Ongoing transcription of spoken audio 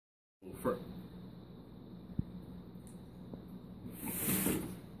for.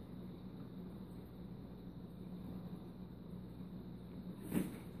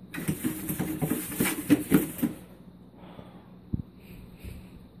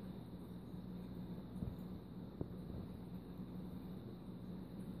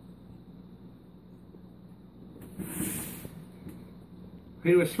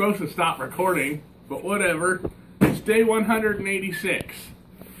 He was supposed to stop recording, but whatever. It's day 186.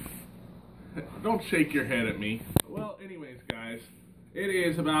 Don't shake your head at me. Well, anyways, guys, it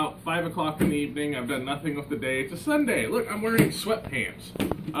is about 5 o'clock in the evening. I've done nothing with the day. It's a Sunday. Look, I'm wearing sweatpants.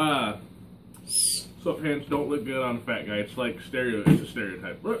 Sweatpants don't look good on a fat guy. It's like it's a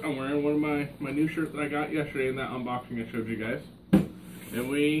stereotype. Look, I'm wearing one of my new shirts that I got yesterday in that unboxing I showed you guys. And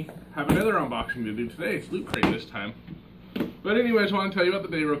we have another unboxing to do today. It's Loot Crate this time. But anyways, I want to tell you about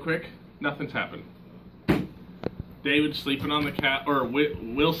the day real quick. Nothing's happened. David sleeping on the couch, or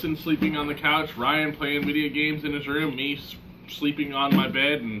Wilson sleeping on the couch, Ryan playing video games in his room, me sleeping on my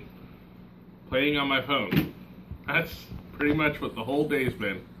bed and playing on my phone. That's pretty much what the whole day's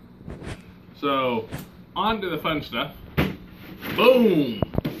been. So, on to the fun stuff. Boom!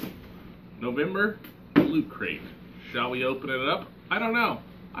 November Loot Crate. Shall we open it up? I don't know.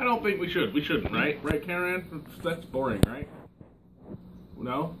 I don't think we should. We shouldn't, right? Right, Karen? That's boring, right?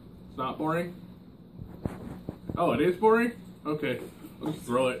 No? It's not boring? Oh, it is boring? Okay. Let's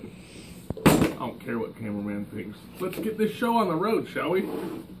throw it. I don't care what cameraman thinks. Let's get this show on the road, shall we?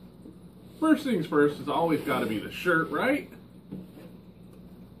 First things first, it's always got to be the shirt, right?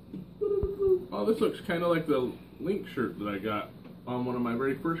 Oh, this looks kind of like the Link shirt that I got on one of my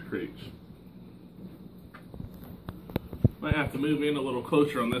very first crates. Might have to move in a little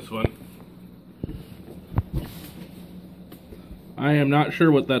closer on this one. I am not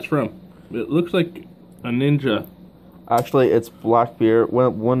sure what that's from. It looks like a ninja. Actually, it's Blackbeard.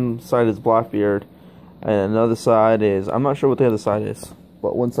 One side is Blackbeard, and another side is... I'm not sure what the other side is,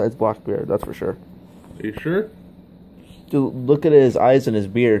 but one side's Blackbeard, that's for sure. Are you sure? Dude, look at his eyes and his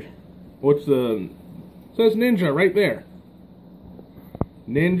beard. What's the... It says ninja right there.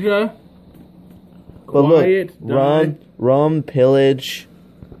 Ninja. But Quiet. Look, rum, pillage.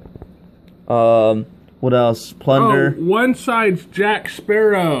 What else? Plunder. Oh, one side's Jack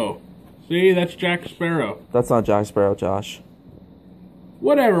Sparrow. See, that's Jack Sparrow. That's not Jack Sparrow, Josh.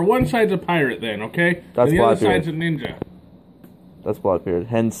 Whatever, one side's a pirate then, okay? That's and the other Blackbeard. side's a ninja. That's Blackbeard.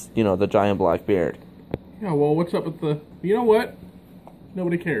 Hence, you know, the giant black beard. Yeah, well, what's up with the... You know what?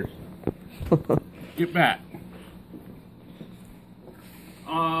 Nobody cares. Get back.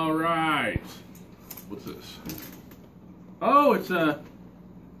 Alright. What's this? Oh, it's a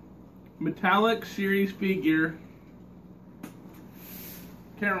metallic series figure.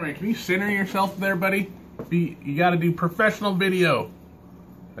 Cameraman, can you center yourself there, buddy? You gotta do professional video.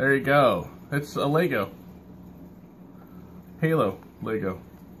 There you go. It's a Lego. Halo Lego.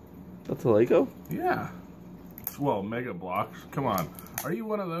 That's a Lego? Yeah. Well, Mega Blocks. Come on. Are you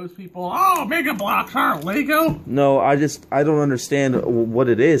one of those people? Oh, Mega Blocks aren't Lego? No, I don't understand what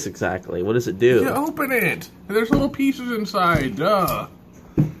it is exactly. What does it do? You open it. There's little pieces inside. Duh.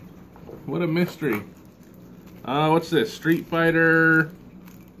 What a mystery. What's this? Street Fighter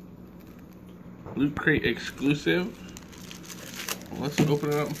Loot Crate exclusive. Well, let's open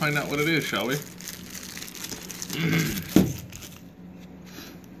it up and find out what it is, shall we?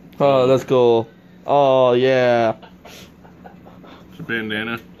 Oh, that's cool. Oh, yeah. It's a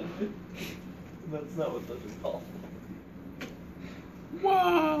bandana. That's not what this is called.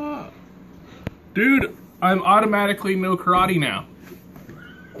 What? Dude, I'm automatically no karate now.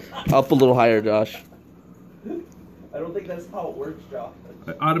 Up a little higher, Josh. I don't think that's how it works, Josh.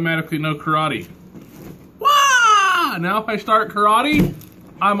 I automatically know karate. Wah! Now if I start karate,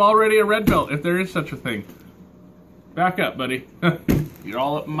 I'm already a red belt, if there is such a thing. Back up, buddy. You're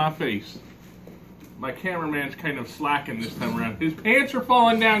all up in my face. My cameraman's kind of slacking this time around. His pants are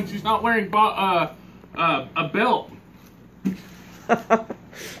falling down because he's not wearing a belt. So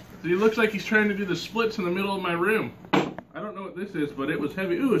he looks like he's trying to do the splits in the middle of my room. I don't know what this is, but it was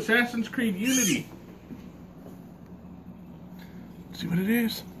heavy. Ooh, Assassin's Creed Unity. Let's see what it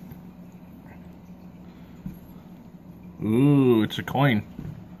is. Ooh, it's a coin.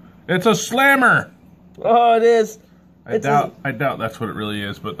 It's a slammer. Oh, it is. I doubt that's what it really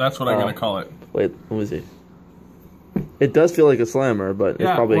is, but that's what I'm gonna call it. Wait, let me see. It does feel like a slammer, but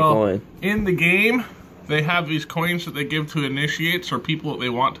it's probably a coin. In the game, they have these coins that they give to initiates or people that they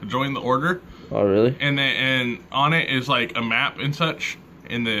want to join the order. Oh, really? And on it is like a map and such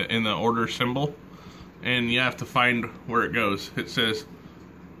in the order symbol, and you have to find where it goes. It says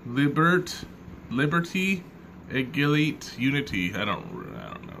liberty, egilite, unity. I don't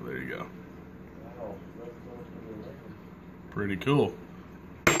know. There you go. Pretty cool.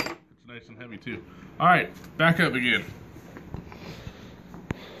 It's nice and heavy too. Alright, back up again.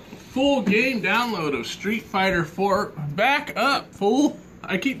 Full game download of Street Fighter 4. Back up, fool.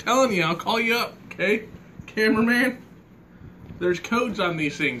 I keep telling you, I'll call you up, okay? Cameraman. There's codes on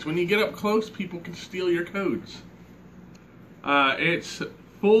these things. When you get up close, people can steal your codes. It's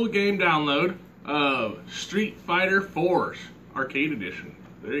full game download of Street Fighter 4's Arcade Edition.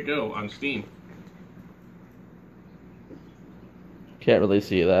 There you go, on Steam. Can't really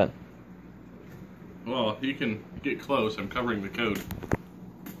see that. Well, you can get close. I'm covering the code.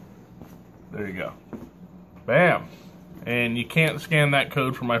 There you go. Bam! And you can't scan that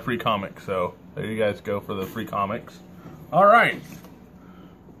code for my free comic, so there you guys go for the free comics. Alright.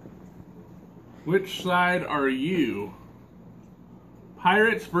 Which side are you?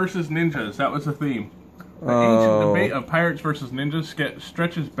 Pirates versus ninjas. That was the theme. The ancient debate of pirates versus ninjas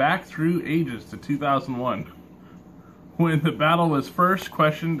stretches back through ages to 2001, when the battle was first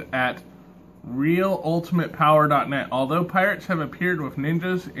questioned at realultimatepower.net. Although pirates have appeared with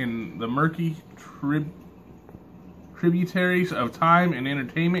ninjas in the murky tributaries of time and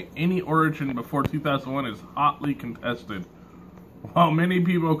entertainment, any origin before 2001 is hotly contested. While many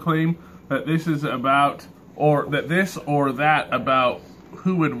people claim that this is about, or that this or that about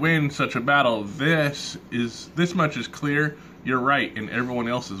who would win such a battle, this much is clear. You're right, and everyone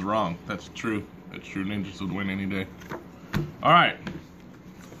else is wrong. That's true. That's true. Ninjas would win any day. All right.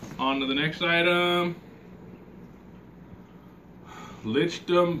 On to the next item.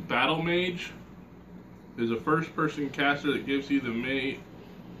 Lichdom Battle Mage is a first-person caster that gives you the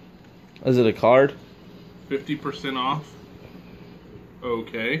Is it a card? 50% off.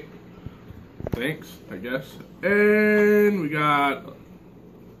 Okay. Thanks, I guess. And we got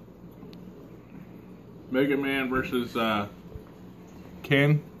Mega Man versus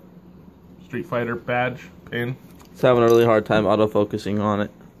Ken. Street Fighter badge pin. It's having a really hard time auto-focusing on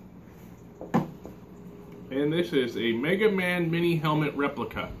it. And this is a Mega Man mini helmet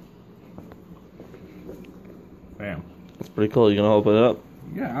replica. Bam. That's pretty cool. You gonna open it up?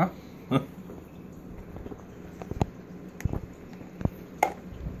 Yeah.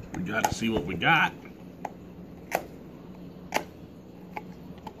 We got to see what we got.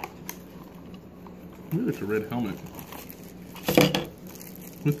 Ooh, it's a red helmet.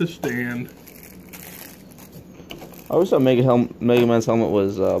 With the stand. I always thought Mega Man's helmet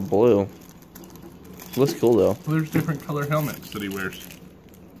was blue. Looks cool though. Well, there's different color helmets that he wears.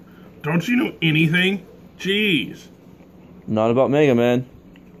 Don't you know anything? Jeez. Not about Mega Man.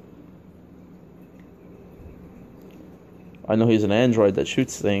 I know he's an android that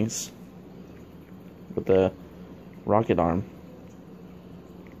shoots things with a rocket arm.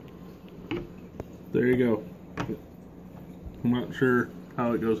 There you go. I'm not sure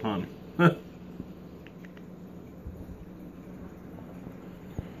how it goes on.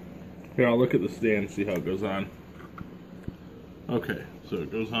 Here, I'll look at the stand and see how it goes on. Okay, so it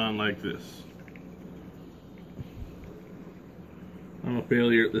goes on like this. I'm a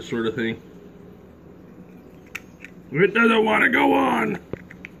failure at this sort of thing. It doesn't want to go on!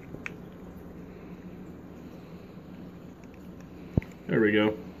 There we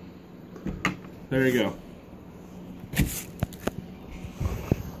go. There you go.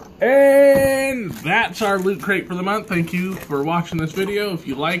 And that's our loot crate for the month. Thank you for watching this video. If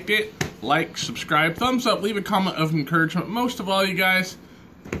you liked it, like, subscribe, thumbs up, leave a comment of encouragement. Most of all, you guys,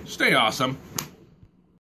 stay awesome.